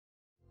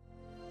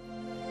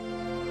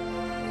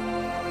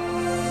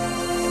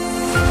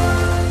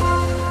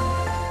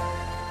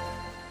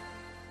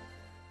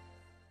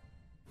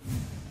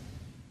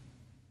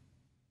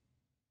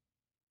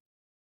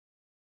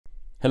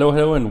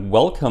Hello and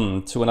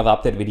welcome to another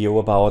update video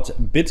about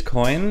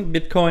Bitcoin.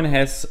 Bitcoin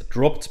has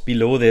dropped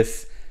below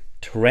this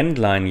trend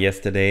line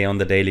yesterday on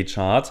the daily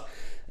chart.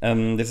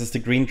 This is the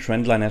green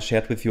trend line I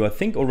shared with you, I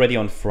think already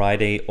on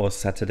Friday or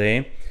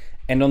Saturday.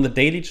 And on the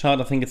daily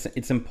chart, I think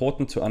it's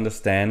important to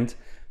understand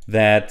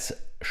that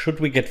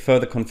should we get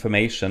further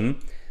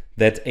confirmation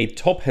that a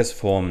top has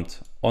formed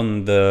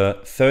on the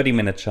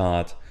 30-minute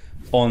chart,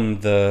 on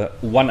the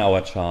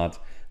 1-hour chart,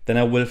 then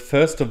I will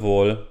first of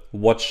all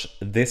watch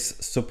this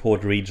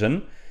support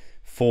region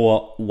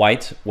for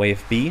white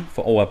wave B,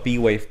 for our B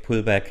wave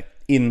pullback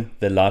in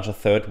the larger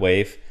third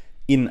wave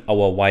in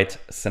our white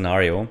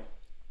scenario.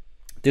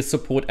 This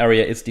support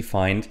area is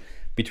defined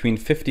between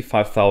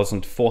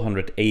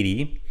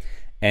 55,480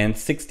 and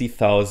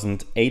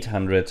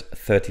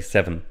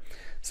 60,837.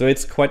 So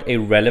it's quite a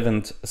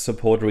relevant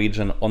support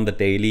region on the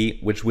daily,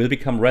 which will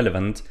become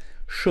relevant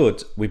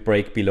should we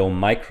break below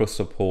micro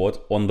support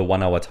on the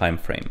 1-hour time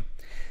frame.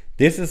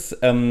 This is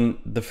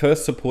the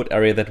first support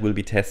area that will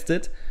be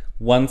tested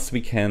once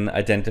we can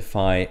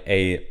identify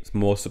a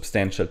more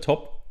substantial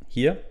top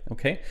here,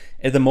 okay?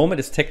 At the moment,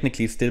 it's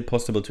technically still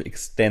possible to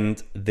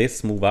extend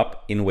this move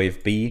up in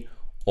wave B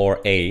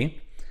or A,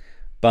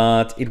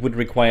 but it would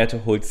require to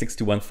hold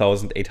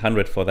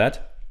 61,800 for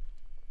that.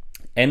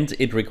 And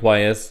it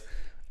requires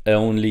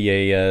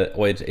only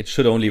it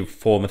should only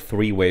form a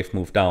 3-wave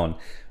move down.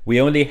 We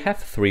only have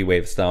 3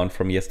 waves down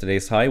from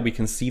yesterday's high. We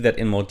can see that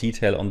in more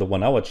detail on the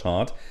 1-hour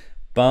chart.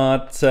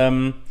 But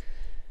the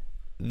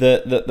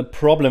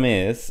problem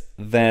is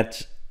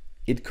that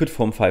it could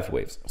form 5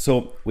 waves.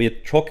 So we're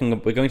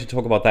going to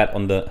talk about that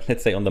on the,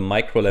 let's say, on the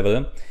micro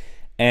level.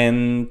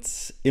 And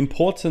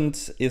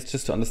important is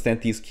just to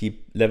understand these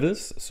key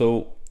levels.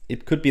 So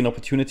it could be an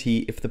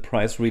opportunity if the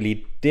price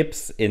really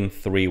dips in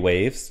 3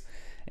 waves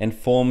and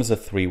forms a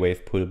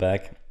 3-wave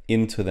pullback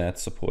into that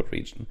support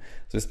region.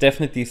 So it's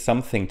definitely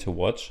something to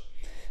watch.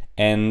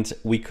 And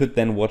we could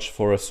then watch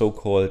for a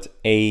so-called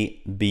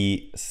A,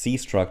 B, C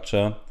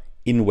structure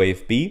in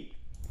wave B,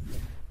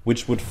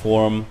 which would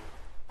form,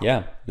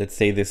 yeah, let's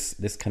say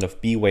this kind of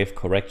B wave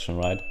correction,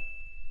 right?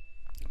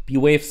 B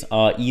waves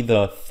are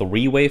either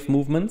 3-wave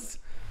movements,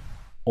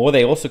 or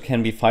they also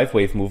can be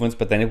 5-wave movements,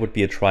 but then it would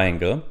be a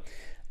triangle.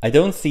 I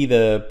don't see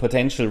the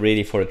potential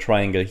really for a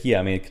triangle here.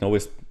 I mean, it can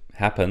always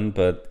happen,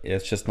 but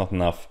it's just not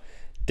enough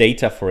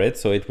data for it.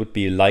 So it would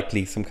be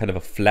likely some kind of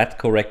a flat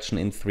correction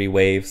in 3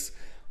 waves,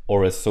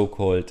 or a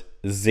so-called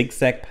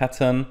zigzag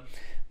pattern.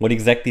 What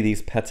exactly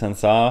these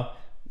patterns are,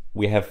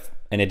 we have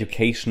an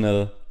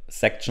educational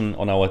section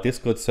on our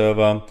Discord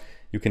server.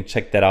 You can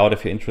check that out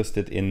if you're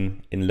interested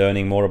in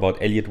learning more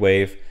about Elliott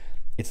Wave.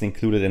 It's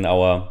included in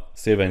our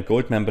silver and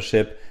gold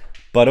membership.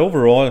 But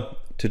overall,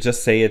 to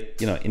just say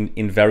it,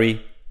 in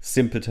very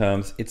simple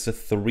terms, it's a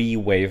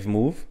 3-wave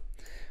move.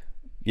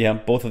 Yeah,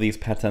 both of these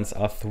patterns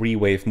are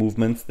 3-wave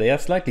movements. They are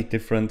slightly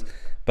different,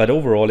 but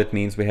overall it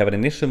means we have an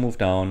initial move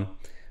down.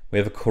 We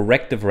have a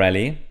corrective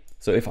rally.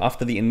 So if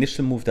after the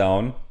initial move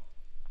down,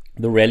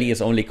 the rally is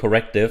only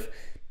corrective,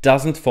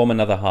 doesn't form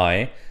another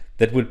high,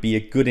 that would be a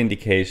good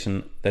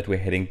indication that we're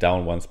heading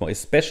down once more,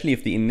 especially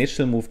if the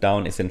initial move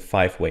down is in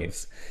 5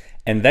 waves.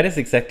 And that is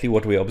exactly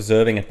what we're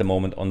observing at the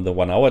moment on the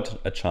 1-hour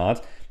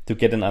chart to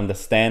get an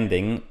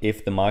understanding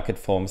if the market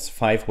forms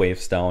 5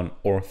 waves down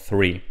or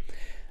 3.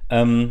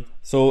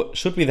 So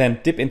should we then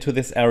dip into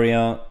this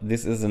area?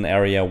 This is an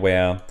area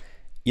where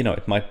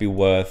it might be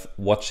worth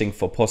watching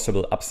for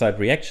possible upside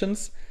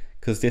reactions,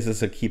 because this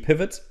is a key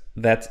pivot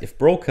that, if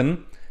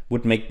broken,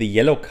 would make the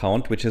yellow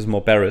count, which is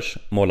more bearish,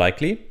 more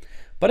likely.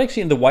 But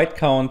actually in the white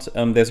count,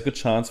 there's a good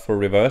chance for a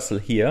reversal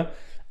here.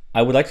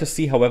 I would like to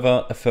see,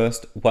 however, a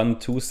first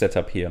 1-2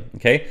 setup here,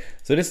 okay?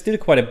 So it is still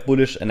quite a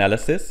bullish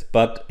analysis,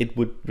 but it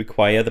would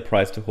require the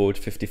price to hold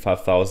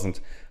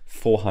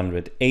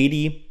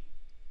 55,480.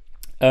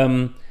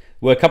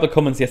 Were a couple of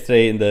comments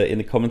yesterday in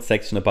the comment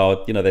section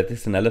about that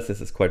this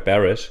analysis is quite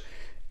bearish.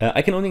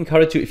 I can only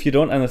encourage you, if you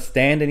don't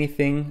understand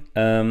anything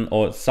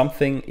or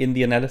something in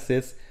the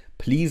analysis,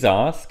 please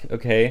ask,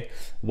 okay?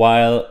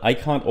 While I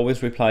can't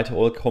always reply to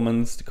all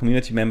comments, the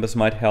community members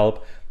might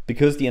help,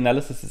 because the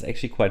analysis is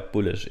actually quite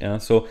bullish. Yeah?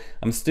 So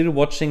I'm still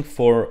watching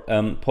for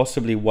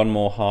possibly one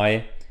more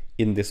high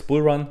in this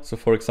bull run. So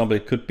for example,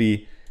 it could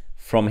be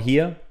from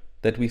here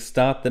that we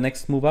start the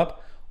next move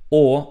up,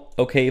 or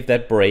okay, if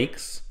that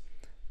breaks,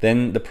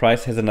 then the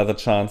price has another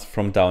chance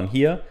from down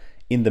here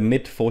in the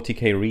mid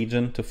 40K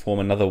region to form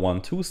another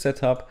 1-2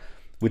 setup,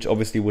 which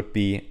obviously would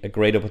be a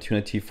great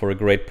opportunity for a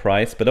great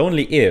price, but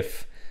only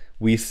if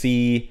we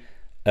see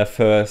a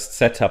first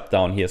setup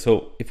down here.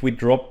 So if we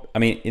drop,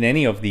 in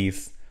any of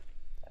these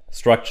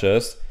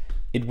structures,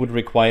 it would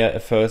require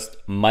a first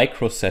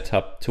micro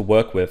setup to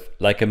work with,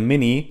 like a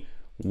mini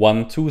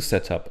 1-2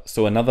 setup.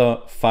 So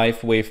another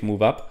 5-wave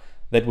move up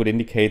that would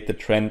indicate the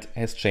trend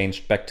has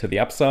changed back to the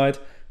upside,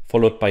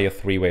 followed by a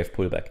 3-wave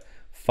pullback.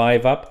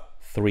 5 up,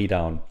 3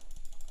 down.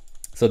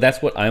 So that's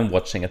what I'm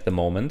watching at the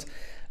moment.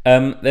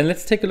 Then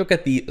let's take a look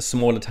at the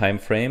smaller time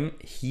frame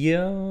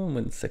here.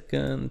 1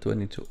 second. Do I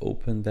need to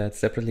open that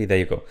separately? There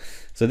you go.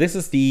 So this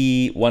is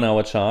the 1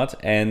 hour chart,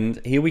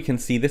 and here we can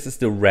see this is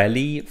the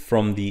rally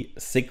from the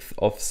 6th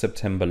of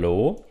September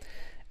low,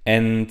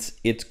 and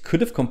it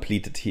could have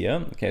completed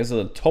here. Okay,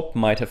 so the top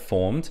might have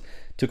formed.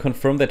 To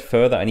confirm that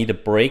further, I need a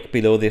break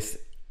below this,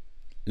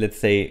 let's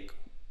say,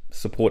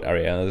 support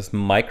area, this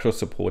micro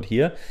support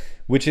here,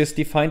 which is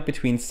defined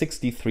between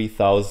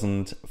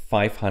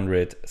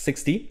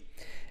 63,560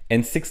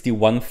 and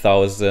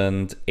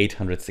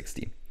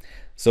 61,860.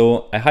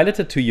 So I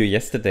highlighted to you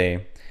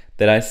yesterday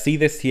that I see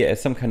this here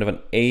as some kind of an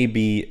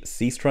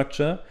ABC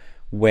structure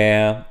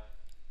where,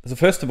 so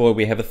first of all,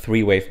 we have a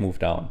 3-wave move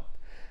down.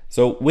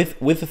 So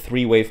with a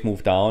 3-wave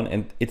move down,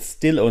 and it's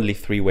still only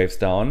 3 waves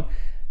down,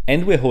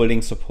 and we're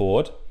holding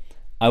support,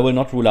 I will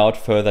not rule out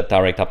further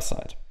direct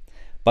upside.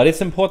 But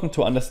it's important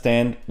to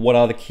understand what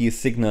are the key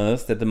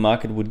signals that the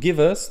market would give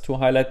us to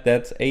highlight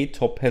that a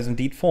top has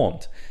indeed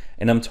formed.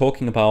 And I'm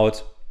talking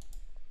about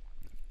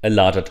a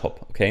larger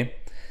top, okay?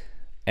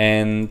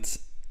 And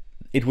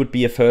it would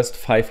be a first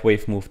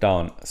 5-wave move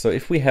down. So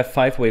if we have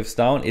 5 waves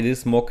down, it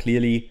is more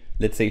clearly,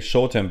 let's say,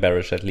 short-term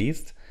bearish at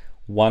least.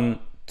 1,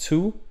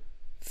 2,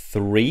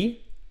 3.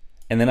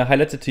 And then I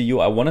highlighted to you,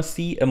 I want to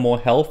see a more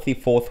healthy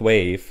 4th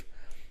wave,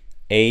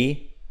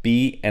 A,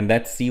 B, and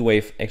that C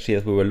wave, actually,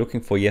 as we were looking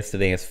for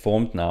yesterday, has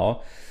formed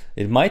now.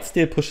 It might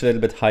still push a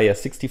little bit higher.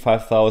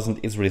 65,000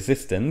 is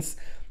resistance.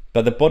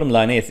 But the bottom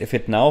line is, if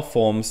it now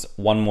forms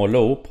one more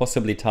low,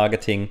 possibly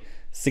targeting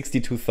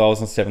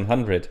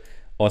 62,700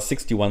 or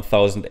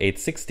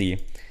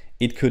 61,860,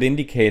 it could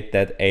indicate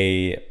that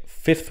a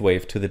 5th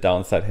wave to the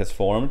downside has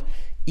formed.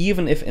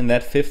 Even if in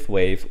that 5th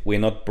wave we're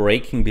not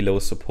breaking below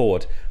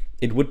support,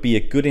 it would be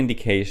a good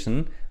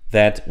indication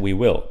that we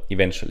will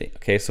eventually.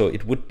 Okay, so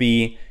it would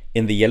be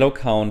in the yellow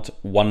count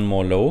one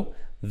more low.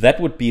 That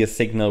would be a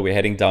signal we're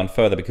heading down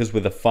further, because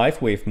with a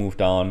 5-wave move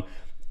down,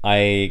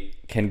 I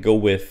can go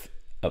with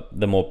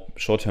the more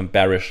short-term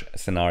bearish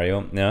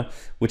scenario, yeah,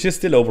 which is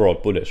still overall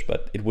bullish,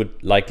 but it would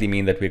likely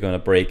mean that we're going to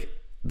break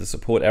the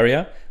support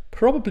area,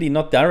 probably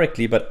not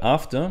directly, but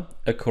after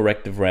a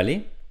corrective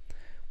rally,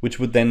 which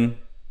would then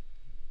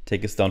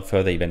take us down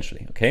further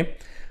eventually, okay?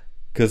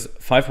 Because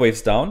 5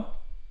 waves down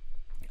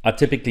are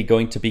typically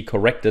going to be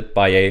corrected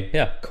by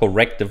a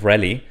corrective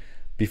rally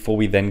before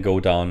we then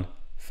go down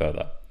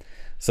further.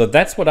 So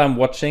that's what I'm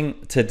watching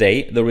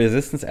today. The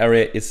resistance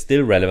area is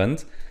still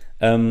relevant.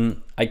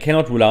 I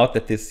cannot rule out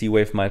that this C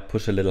wave might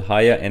push a little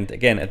higher. And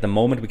again, at the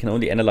moment, we can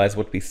only analyze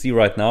what we see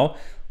right now.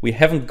 We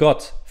haven't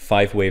got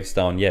 5 waves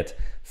down yet.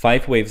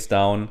 5 waves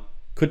down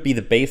could be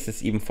the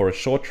basis even for a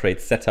short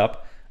trade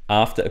setup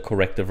after a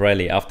corrective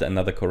rally, after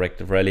another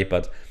corrective rally,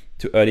 but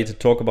too early to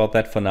talk about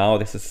that for now.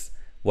 This is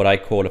what I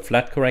call a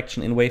flat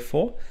correction in wave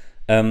 4.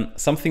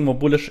 Something more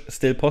bullish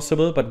still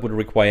possible, but would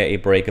require a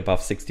break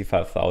above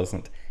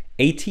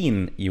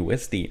 65,018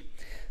 USD.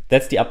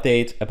 That's the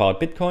update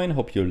about Bitcoin.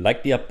 Hope you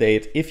liked the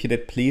update. If you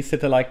did, please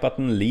hit the like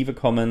button, leave a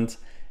comment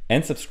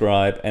and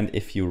subscribe. And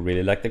if you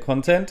really like the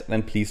content,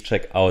 then please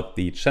check out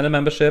the channel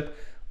membership.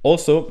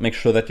 Also, make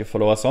sure that you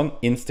follow us on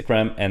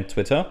Instagram and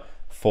Twitter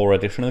for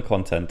additional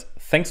content.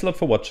 Thanks a lot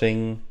for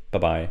watching.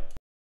 Bye-bye.